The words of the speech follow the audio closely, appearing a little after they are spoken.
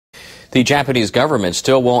The Japanese government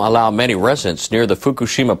still won't allow many residents near the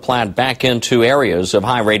Fukushima plant back into areas of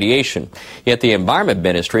high radiation. Yet the Environment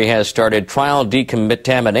Ministry has started trial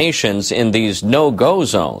decontaminations in these no-go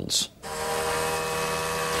zones.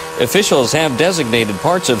 Officials have designated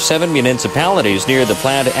parts of 7 municipalities near the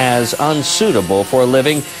plant as unsuitable for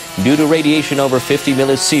living due to radiation over 50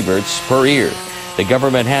 millisieverts per year. The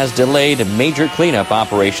government has delayed major cleanup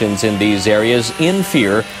operations in these areas in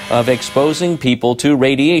fear of exposing people to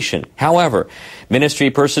radiation. However,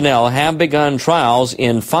 ministry personnel have begun trials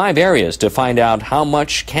in 5 areas to find out how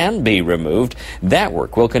much can be removed. That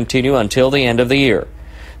work will continue until the end of the year.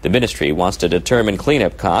 The ministry wants to determine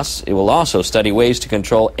cleanup costs. It will also study ways to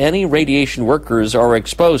control any radiation workers are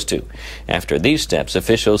exposed to. After these steps,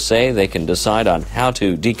 officials say they can decide on how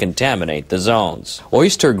to decontaminate the zones.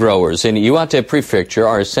 Oyster growers in Iwate Prefecture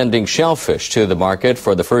are sending shellfish to the market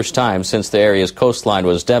for the first time since the area's coastline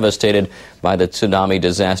was devastated by the tsunami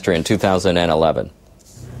disaster in 2011.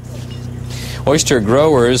 Oyster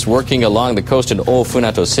growers working along the coast in Old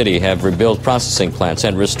Funato City have rebuilt processing plants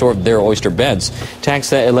and restored their oyster beds.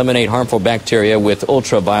 Tanks that eliminate harmful bacteria with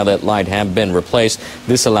ultraviolet light have been replaced.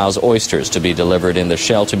 This allows oysters to be delivered in the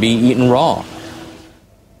shell to be eaten raw.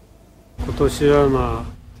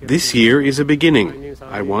 This year is a beginning.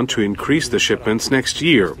 I want to increase the shipments next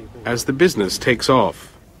year as the business takes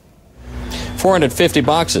off. 450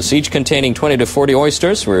 boxes, each containing 20 to 40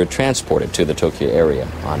 oysters, were transported to the Tokyo area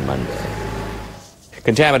on Monday.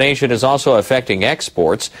 Contamination is also affecting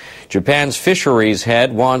exports. Japan's fisheries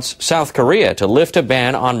head wants South Korea to lift a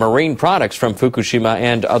ban on marine products from Fukushima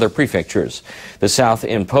and other prefectures. The South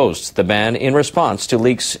imposed the ban in response to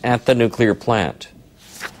leaks at the nuclear plant.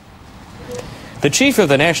 The chief of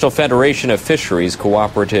the National Federation of Fisheries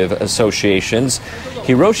Cooperative Associations,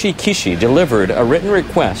 Hiroshi Kishi, delivered a written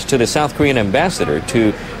request to the South Korean ambassador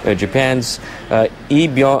to Japan's Lee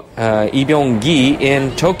Byung-gi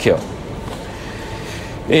in Tokyo.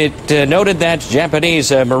 It noted that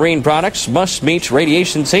Japanese marine products must meet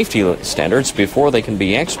radiation safety standards before they can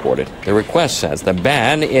be exported. The request says the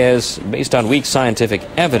ban is based on weak scientific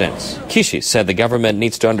evidence. Kishi said the government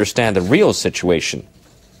needs to understand the real situation.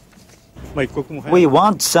 We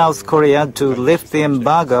want South Korea to lift the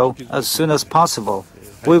embargo as soon as possible.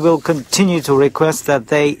 We will continue to request that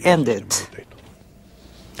they end it.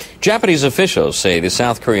 Japanese officials say the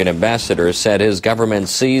South Korean ambassador said his government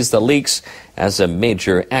sees the leaks as a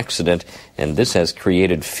major accident, and this has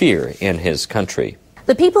created fear in his country.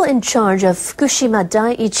 The people in charge of Fukushima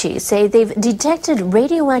Daiichi say they've detected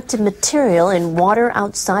radioactive material in water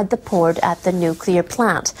outside the port at the nuclear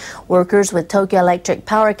plant. Workers with Tokyo Electric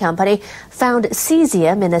Power Company found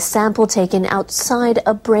cesium in a sample taken outside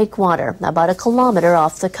a breakwater, about a kilometer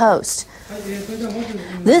off the coast.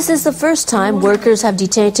 This is the first time workers have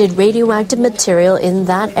detected radioactive material in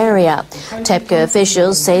that area. TEPCO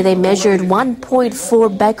officials say they measured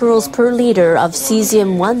 1.4 becquerels per liter of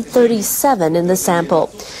cesium-137 in the sample.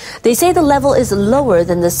 They say the level is lower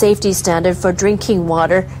than the safety standard for drinking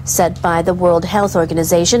water set by the World Health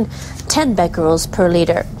Organization, 10 becquerels per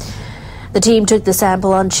liter. The team took the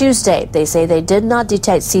sample on Tuesday. They say they did not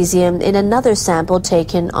detect cesium in another sample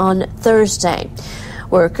taken on Thursday.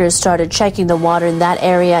 Workers started checking the water in that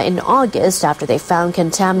area in August after they found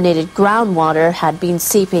contaminated groundwater had been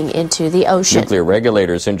seeping into the ocean. Nuclear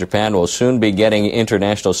regulators in Japan will soon be getting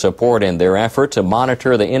international support in their effort to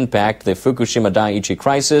monitor the impact the Fukushima Daiichi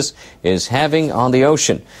crisis is having on the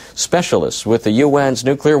ocean. Specialists with the UN's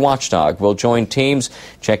nuclear watchdog will join teams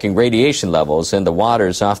checking radiation levels in the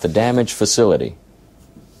waters off the damaged facility.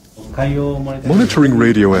 Monitoring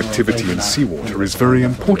radioactivity in seawater is very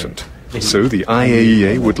important. So the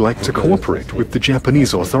IAEA would like to cooperate with the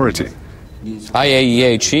Japanese authority.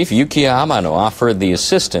 IAEA Chief Yukiya Amano offered the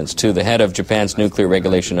assistance to the head of Japan's Nuclear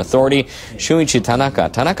Regulation Authority, Shunichi Tanaka.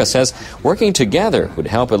 Tanaka says working together would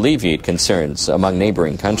help alleviate concerns among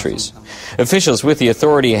neighboring countries. Officials with the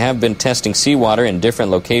authority have been testing seawater in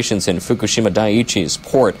different locations in Fukushima Daiichi's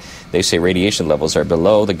port. They say radiation levels are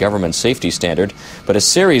below the government safety standard, but a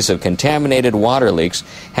series of contaminated water leaks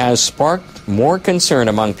has sparked more concern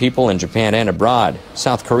among people in Japan and abroad.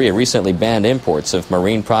 South Korea recently banned imports of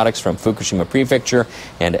marine products from Fukushima Prefecture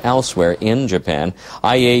and elsewhere in Japan.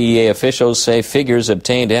 IAEA officials say figures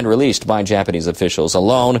obtained and released by Japanese officials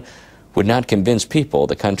alone would not convince people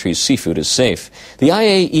the country's seafood is safe. The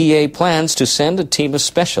IAEA plans to send a team of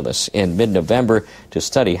specialists in mid-November to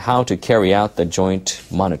study how to carry out the joint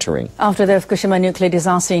monitoring. After the Fukushima nuclear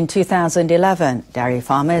disaster in 2011, dairy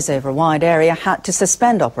farmers over a wide area had to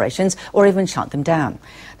suspend operations or even shut them down.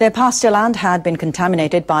 Their pasture land had been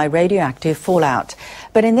contaminated by radioactive fallout.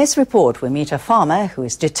 But in this report, we meet a farmer who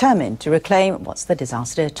is determined to reclaim what the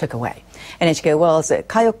disaster took away. NHK World's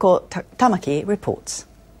Kayoko Tamaki reports.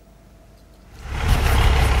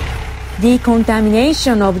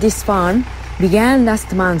 Decontamination of this farm began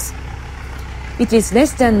last month. It is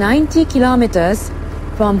less than 90 kilometers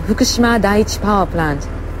from Fukushima Daiichi power plant.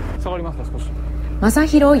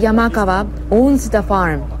 Masahiro Yamakawa owns the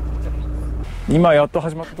farm.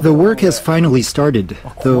 The work has finally started,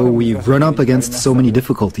 though we've run up against so many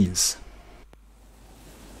difficulties.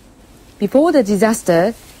 Before the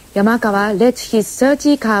disaster, Yamakawa let his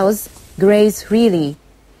 30 cows graze freely.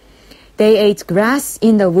 They ate grass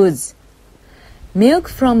in the woods. Milk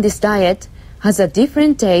from this diet has a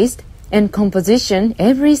different taste and composition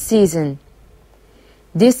every season.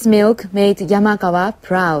 This milk made Yamakawa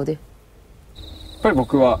proud.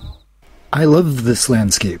 I love this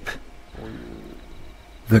landscape.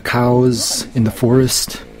 The cows in the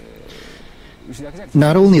forest.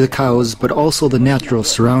 Not only the cows, but also the natural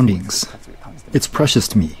surroundings. It's precious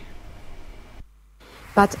to me.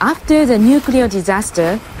 But after the nuclear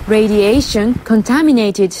disaster, radiation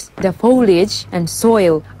contaminated the foliage and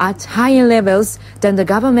soil at higher levels than the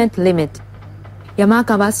government limit.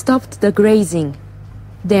 Yamakawa stopped the grazing.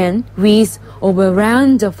 Then weeds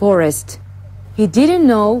overran the forest. He didn't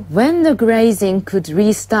know when the grazing could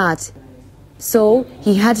restart, so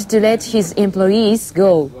he had to let his employees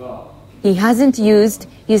go. He hasn't used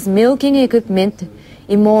his milking equipment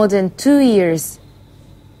in more than 2 years.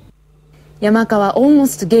 Yamakawa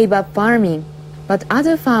almost gave up farming, but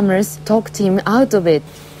other farmers talked him out of it.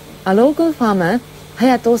 A local farmer,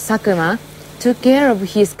 Hayato Sakuma, took care of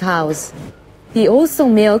his cows. He also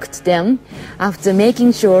milked them after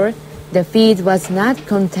making sure the feed was not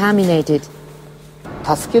contaminated.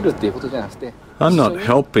 I'm not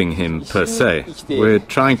helping him per se. We're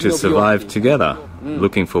trying to survive together,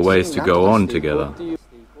 looking for ways to go on together.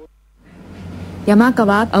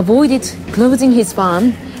 Yamakawa avoided closing his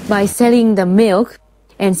farm by selling the milk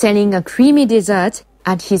and selling a creamy dessert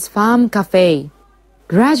at his farm cafe.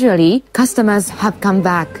 Gradually, customers have come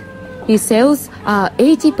back. His sales are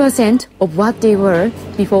 80% of what they were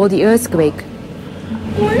before the earthquake.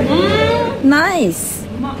 Nice!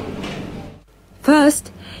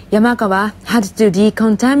 First, Yamakawa had to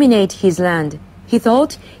decontaminate his land. He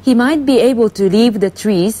thought he might be able to leave the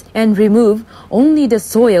trees and remove only the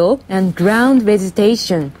soil and ground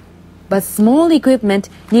vegetation. But small equipment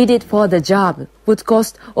needed for the job would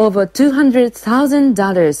cost over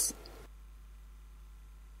 $200,000.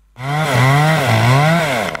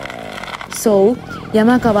 So,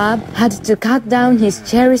 Yamakawa had to cut down his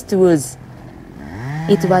cherished woods.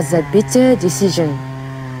 It was a bitter decision.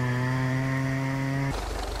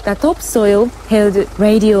 The topsoil held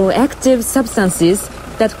radioactive substances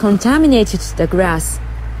that contaminated the grass.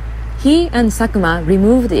 He and Sakuma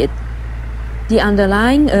removed it. The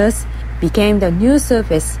underlying earth became the new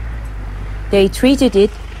surface. They treated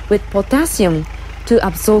it with potassium to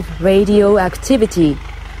absorb radioactivity.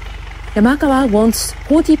 Yamakawa wants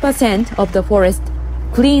 40% of the forest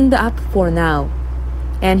cleaned up for now,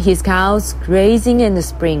 and his cows grazing in the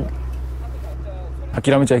spring.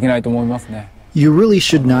 You really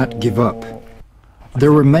should not give up.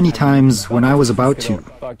 There were many times when I was about to.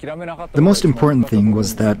 The most important thing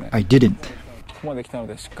was that I didn't.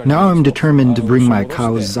 Now I'm determined to bring my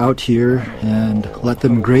cows out here and let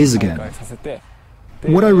them graze again.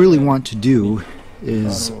 What I really want to do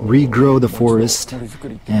is regrow the forest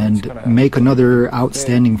and make another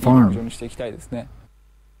outstanding farm.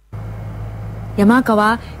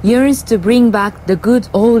 Yamakawa yearns to bring back the good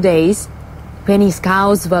old days when his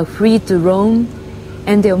cows were free to roam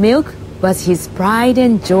and their milk was his pride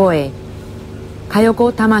and joy.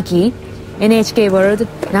 Kayoko Tamaki, NHK World,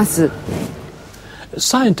 Nasu.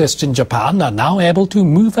 Scientists in Japan are now able to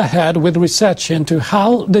move ahead with research into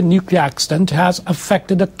how the nuclear accident has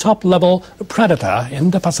affected a top-level predator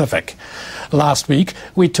in the Pacific. Last week,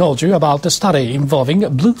 we told you about the study involving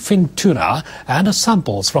bluefin tuna and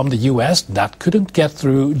samples from the U.S. that couldn't get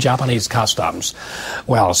through Japanese customs.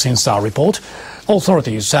 Well, since our report,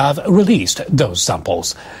 authorities have released those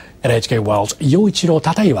samples. NHK World's Yoichiro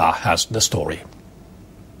Tateiwa has the story.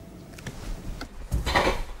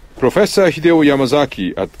 Professor Hideo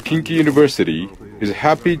Yamazaki at Kinki University is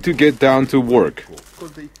happy to get down to work.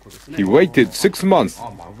 He waited 6 months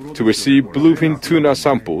to receive bluefin tuna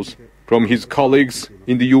samples from his colleagues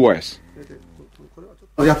in the US.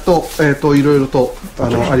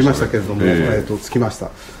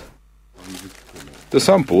 The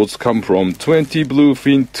samples come from 20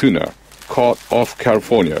 bluefin tuna caught off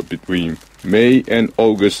California between May and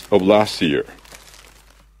August of last year.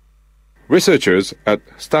 Researchers at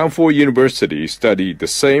Stanford University studied the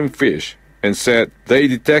same fish and said they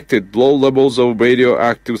detected low levels of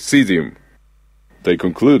radioactive cesium. They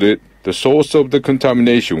concluded the source of the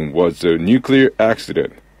contamination was a nuclear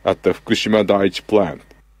accident at the Fukushima Daiichi plant.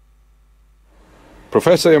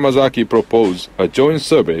 Professor Yamazaki proposed a joint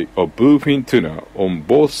survey of bluefin tuna on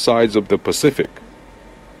both sides of the Pacific.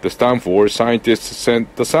 The Stanford scientists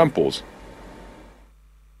sent the samples,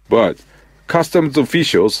 but customs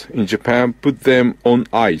officials in Japan put them on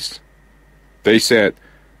ice. They said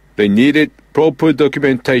they needed proper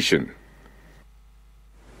documentation.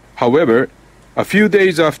 However, a few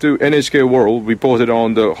days after NHK World reported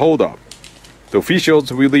on the holdup, the officials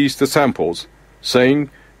released the samples, saying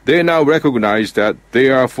they now recognize that they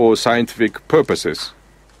are for scientific purposes.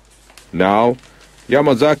 Now,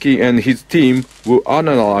 Yamazaki and his team will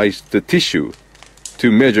analyze the tissue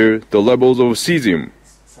to measure the levels of cesium.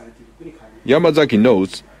 Yamazaki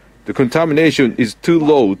notes the contamination is too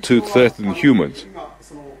low to threaten humans.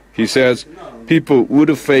 He says people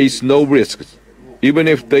would face no risks even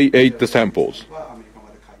if they ate the samples.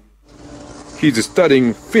 He's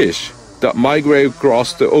studying fish that migrate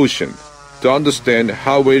across the ocean to understand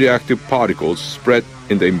how radioactive particles spread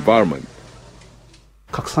in the environment.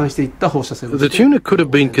 The tuna could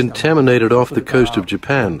have been contaminated off the coast of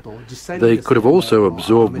Japan. They could have also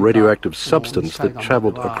absorbed radioactive substance that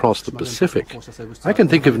traveled across the Pacific. I can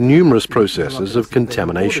think of numerous processes of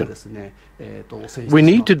contamination. We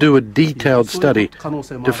need to do a detailed study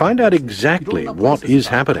to find out exactly what is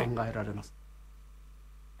happening.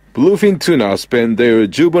 Bluefin tuna spend their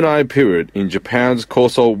juvenile period in Japan's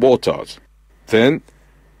coastal waters. Then,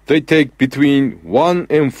 they take between 1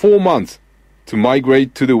 and 4 months to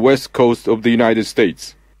migrate to the west coast of the United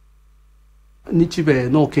States. This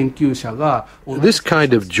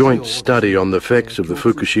kind of joint study on the effects of the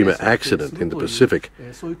Fukushima accident in the Pacific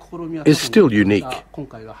is still unique.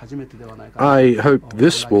 I hope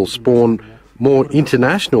this will spawn more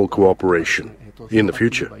international cooperation in the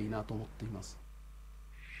future.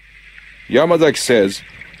 Yamazaki says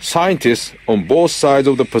scientists on both sides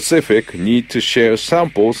of the Pacific need to share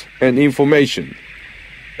samples and information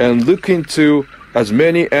and look into as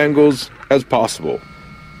many angles as possible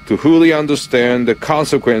to fully understand the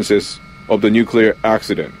consequences of the nuclear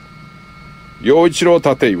accident. Yoichiro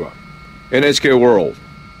Tateiwa, NHK World.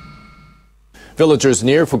 Villagers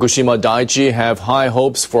near Fukushima Daiichi have high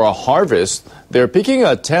hopes for a harvest. They're picking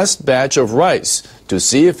a test batch of rice to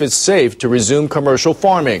see if it's safe to resume commercial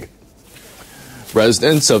farming.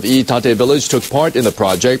 Residents of Iitate village took part in the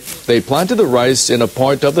project. They planted the rice in a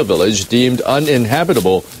part of the village deemed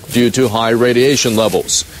uninhabitable due to high radiation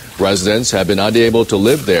levels. Residents have been unable to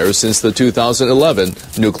live there since the 2011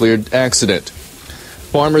 nuclear accident.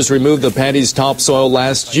 Farmers removed the paddy's topsoil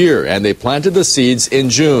last year and they planted the seeds in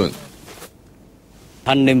June.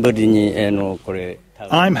 I'm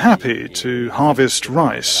happy to harvest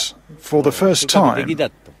rice for the first time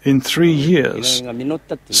in 3 years.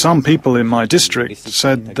 Some people in my district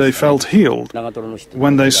said they felt healed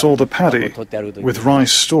when they saw the paddy with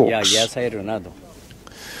rice stalks.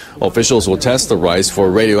 Officials will test the rice for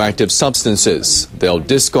radioactive substances. They'll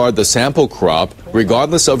discard the sample crop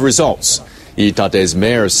regardless of results. Iitate's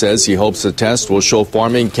mayor says he hopes the test will show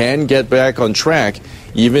farming can get back on track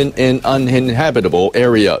even in uninhabitable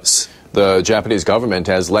areas. The Japanese government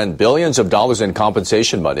has lent billions of dollars in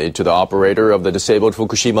compensation money to the operator of the disabled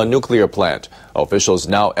Fukushima nuclear plant. Officials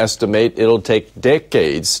now estimate it'll take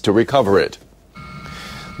decades to recover it.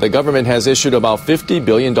 The government has issued about $50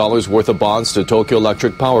 billion worth of bonds to Tokyo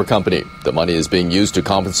Electric Power Company. The money is being used to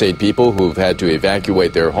compensate people who've had to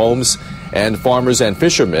evacuate their homes and farmers and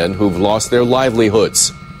fishermen who've lost their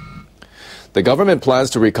livelihoods. The government plans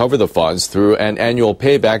to recover the funds through an annual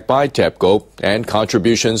payback by TEPCO and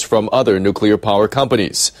contributions from other nuclear power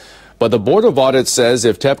companies. But the Board of Audit says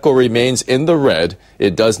if TEPCO remains in the red,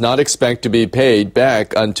 it does not expect to be paid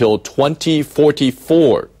back until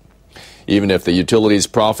 2044. Even if the utility's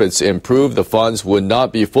profits improve, the funds would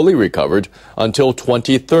not be fully recovered until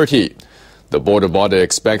 2030. The border body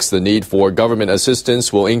expects the need for government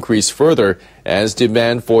assistance will increase further as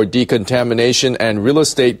demand for decontamination and real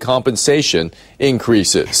estate compensation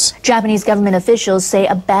increases. Japanese government officials say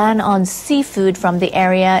a ban on seafood from the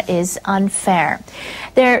area is unfair.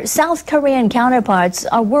 Their South Korean counterparts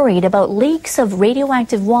are worried about leaks of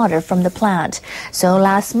radioactive water from the plant. So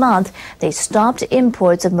last month, they stopped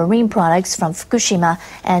imports of marine products from Fukushima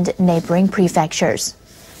and neighboring prefectures.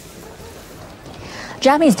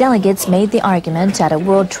 Japanese delegates made the argument at a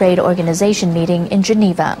World Trade Organization meeting in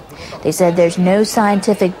Geneva. They said there's no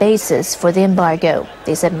scientific basis for the embargo.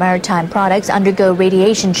 They said maritime products undergo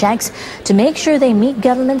radiation checks to make sure they meet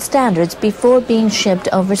government standards before being shipped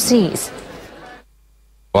overseas.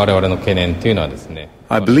 I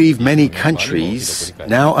believe many countries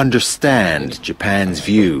now understand Japan's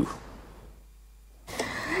view.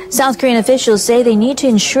 South Korean officials say they need to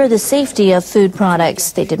ensure the safety of food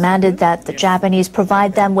products. They demanded that the Japanese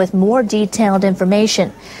provide them with more detailed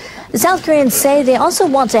information. The South Koreans say they also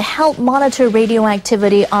want to help monitor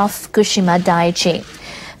radioactivity off Fukushima Daiichi.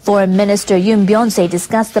 Foreign Minister Yoon Byung-se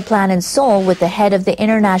discussed the plan in Seoul with the head of the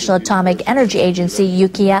International Atomic Energy Agency,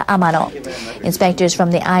 Yukiya Amano. Inspectors from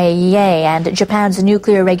the IAEA and Japan's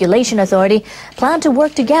Nuclear Regulation Authority plan to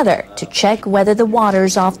work together to check whether the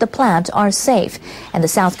waters off the plant are safe, and the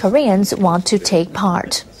South Koreans want to take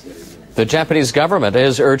part. The Japanese government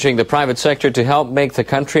is urging the private sector to help make the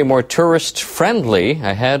country more tourist-friendly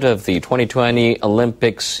ahead of the 2020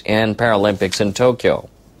 Olympics and Paralympics in Tokyo.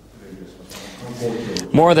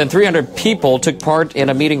 More than 300 people took part in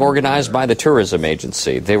a meeting organized by the tourism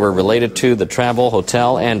agency. They were related to the travel,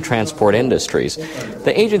 hotel, and transport industries.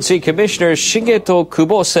 The agency commissioner Shigeto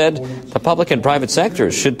Kubo said the public and private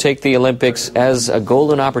sectors should take the Olympics as a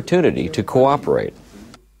golden opportunity to cooperate.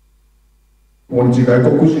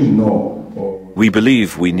 We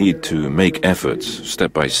believe we need to make efforts,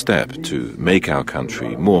 step by step, to make our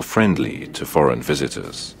country more friendly to foreign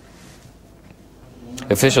visitors.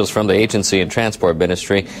 Officials from the agency and transport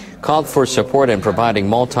ministry called for support in providing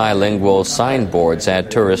multilingual signboards at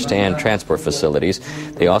tourist and transport facilities.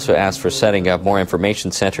 They also asked for setting up more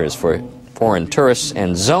information centers for foreign tourists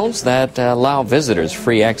and zones that allow visitors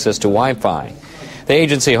free access to Wi-Fi. The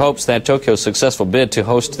agency hopes that Tokyo's successful bid to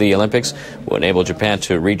host the Olympics will enable Japan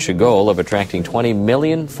to reach a goal of attracting 20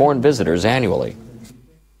 million foreign visitors annually.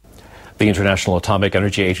 The International Atomic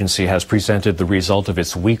Energy Agency has presented the result of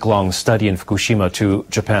its week-long study in Fukushima to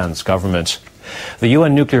Japan's government. The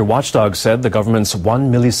UN nuclear watchdog said the government's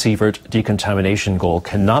 1 millisievert decontamination goal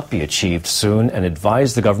cannot be achieved soon and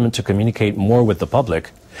advised the government to communicate more with the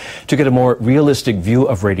public to get a more realistic view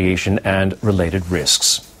of radiation and related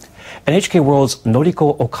risks. NHK World's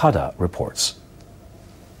Noriko Okada reports.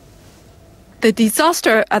 The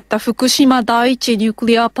disaster at the Fukushima Daiichi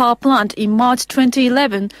nuclear power plant in March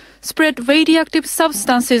 2011 spread radioactive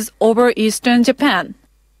substances over eastern Japan.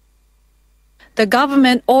 The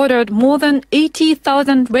government ordered more than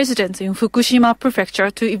 80,000 residents in Fukushima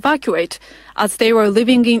prefecture to evacuate as they were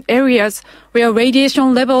living in areas where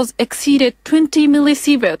radiation levels exceeded 20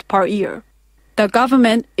 millisievert per year. The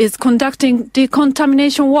government is conducting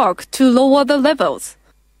decontamination work to lower the levels.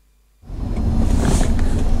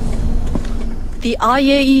 The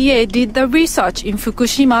IAEA did the research in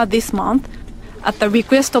Fukushima this month at the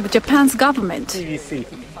request of Japan's government.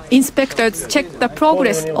 Inspectors checked the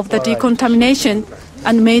progress of the decontamination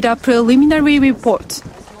and made a preliminary report.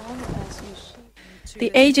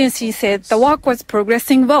 The agency said the work was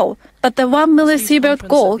progressing well, but the 1 millisievert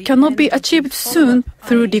goal cannot be achieved soon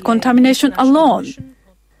through decontamination alone.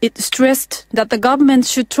 It stressed that the government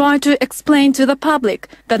should try to explain to the public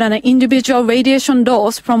that an individual radiation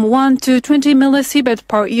dose from 1 to 20 millisievert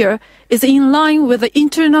per year is in line with the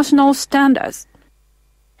international standards.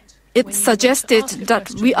 It suggested that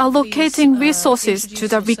reallocating resources to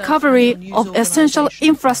the recovery of essential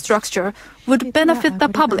infrastructure would benefit the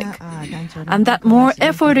public, and that more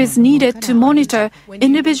effort is needed to monitor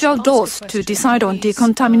individual doses to decide on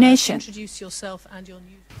decontamination.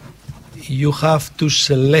 You have to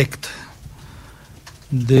select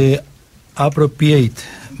the appropriate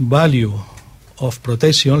value of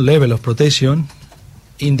protection, level of protection,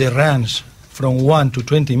 in the range from 1 to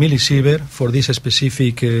 20 millisievert for this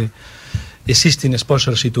specific existing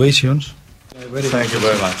exposure situations. Thank you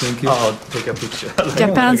very much. Thank you. I'll take a picture.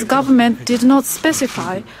 Japan's government did not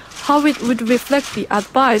specify how it would reflect the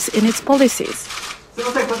advice in its policies.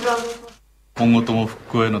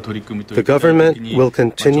 The government will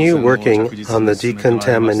continue working on the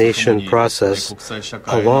decontamination process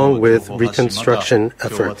along with reconstruction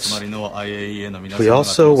efforts. We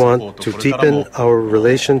also want to deepen our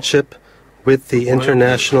relationship with the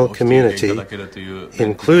international community,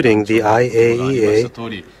 including the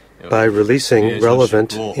IAEA, by releasing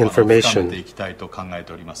relevant information.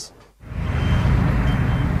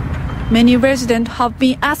 Many residents have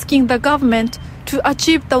been asking the government to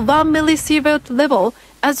achieve the 1 millisievert level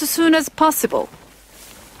as soon as possible.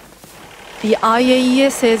 The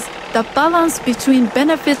IAEA says the balance between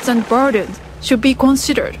benefits and burdens should be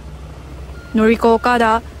considered. Noriko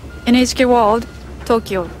Okada, NHK World,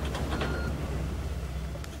 Tokyo.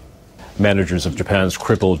 Managers of Japan's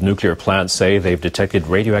crippled nuclear plant say they've detected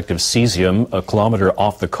radioactive cesium a kilometer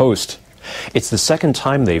off the coast. It's the second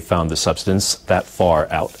time they've found the substance that far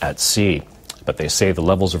out at sea. But they say the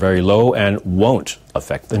levels are very low and won't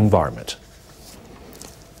affect the environment.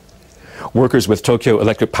 Workers with Tokyo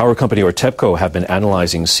Electric Power Company, or TEPCO, have been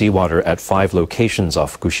analyzing seawater at 5 locations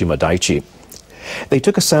off Fukushima Daiichi. They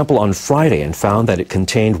took a sample on Friday and found that it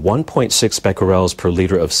contained 1.6 becquerels per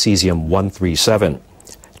liter of cesium-137.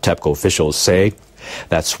 TEPCO officials say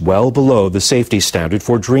that's well below the safety standard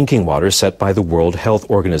for drinking water set by the World Health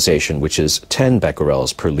Organization, which is 10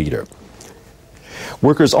 becquerels per liter.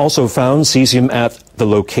 Workers also found cesium at the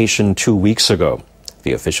location 2 weeks ago.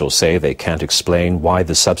 The officials say they can't explain why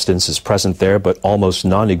the substance is present there but almost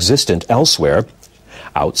non-existent elsewhere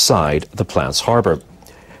outside the plant's harbor.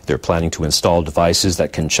 They're planning to install devices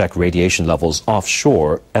that can check radiation levels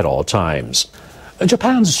offshore at all times.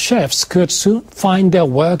 Japan's chefs could soon find their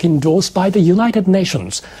work endorsed by the United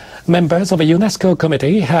Nations. Members of a UNESCO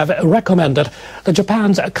committee have recommended that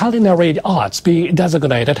Japan's culinary arts be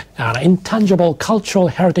designated an intangible cultural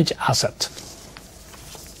heritage asset.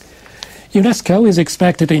 UNESCO is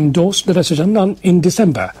expected to endorse the decision in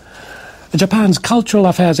December. Japan's Cultural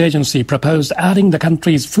Affairs Agency proposed adding the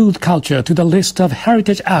country's food culture to the list of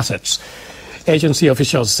heritage assets. Agency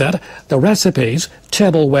officials said the recipes,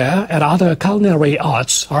 tableware, and other culinary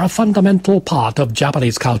arts are a fundamental part of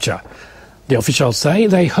Japanese culture. The officials say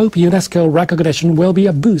they hope UNESCO recognition will be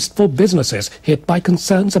a boost for businesses hit by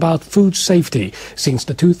concerns about food safety since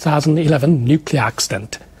the 2011 nuclear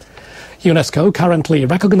accident. UNESCO currently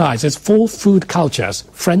recognizes 4 food cultures: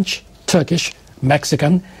 French, Turkish,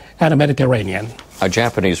 Mexican, and Mediterranean. A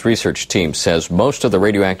Japanese research team says most of the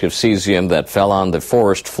radioactive cesium that fell on the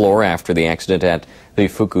forest floor after the accident at the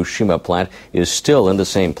Fukushima plant is still in the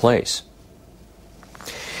same place.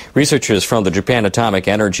 Researchers from the Japan Atomic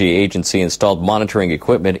Energy Agency installed monitoring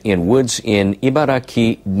equipment in woods in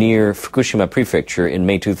Ibaraki near Fukushima Prefecture in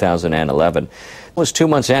May 2011. It was 2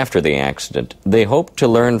 months after the accident. They hoped to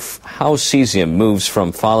learn how cesium moves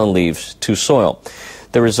from fallen leaves to soil.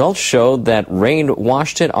 The results showed that rain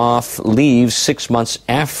washed it off leaves 6 months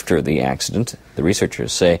after the accident. The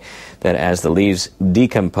researchers say that as the leaves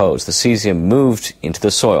decomposed, the cesium moved into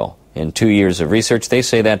the soil. In 2 years of research, they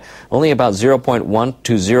say that only about 0.1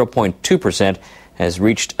 to 0.2% has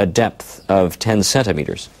reached a depth of 10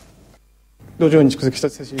 centimeters.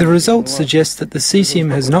 The results suggest that the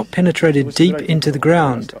cesium has not penetrated deep into the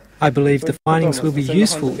ground. I believe the findings will be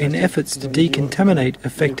useful in efforts to decontaminate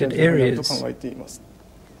affected areas.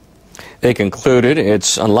 They concluded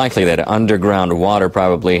it's unlikely that underground water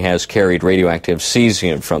probably has carried radioactive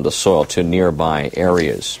cesium from the soil to nearby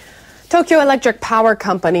areas. Tokyo Electric Power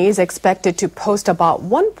Company is expected to post about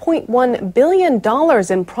 $1.1 billion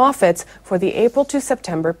in profits for the April to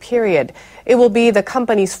September period. It will be the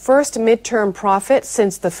company's first midterm profit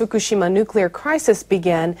since the Fukushima nuclear crisis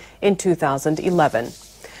began in 2011.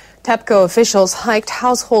 TEPCO officials hiked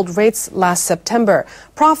household rates last September.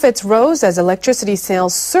 Profits rose as electricity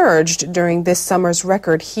sales surged during this summer's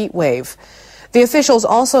record heat wave. The officials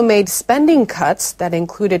also made spending cuts that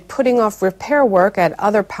included putting off repair work at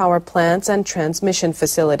other power plants and transmission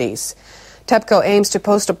facilities. TEPCO aims to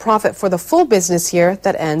post a profit for the full business year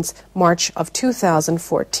that ends March of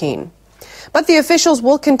 2014. But the officials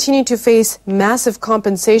will continue to face massive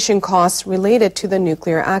compensation costs related to the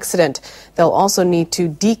nuclear accident. They'll also need to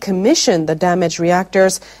decommission the damaged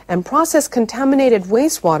reactors and process contaminated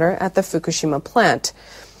wastewater at the Fukushima plant.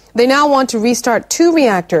 They now want to restart 2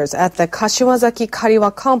 reactors at the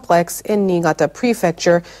Kashiwazaki-Kariwa complex in Niigata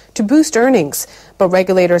Prefecture to boost earnings, but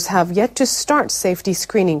regulators have yet to start safety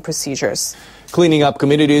screening procedures. Cleaning up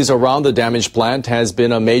communities around the damaged plant has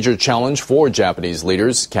been a major challenge for Japanese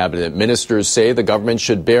leaders. Cabinet ministers say the government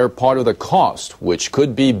should bear part of the cost, which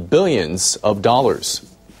could be billions of dollars.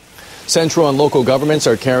 Central and local governments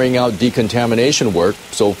are carrying out decontamination work.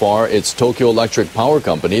 So far, it's Tokyo Electric Power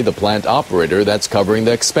Company, the plant operator, that's covering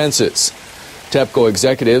the expenses. TEPCO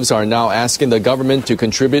executives are now asking the government to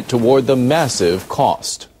contribute toward the massive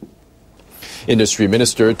cost. Industry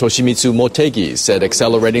Minister Toshimitsu Motegi said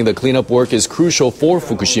accelerating the cleanup work is crucial for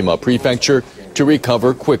Fukushima Prefecture to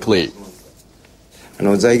recover quickly.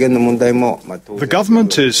 The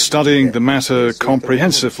government is studying the matter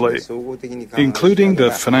comprehensively, including the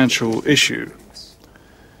financial issue.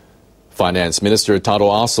 Finance Minister Taro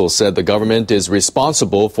Aso said the government is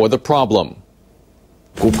responsible for the problem.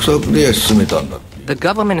 The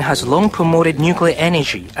government has long promoted nuclear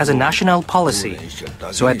energy as a national policy,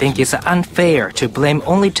 so I think it's unfair to blame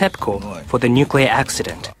only TEPCO for the nuclear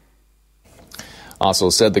accident.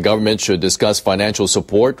 Aso said the government should discuss financial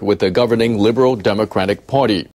support with the governing Liberal Democratic Party.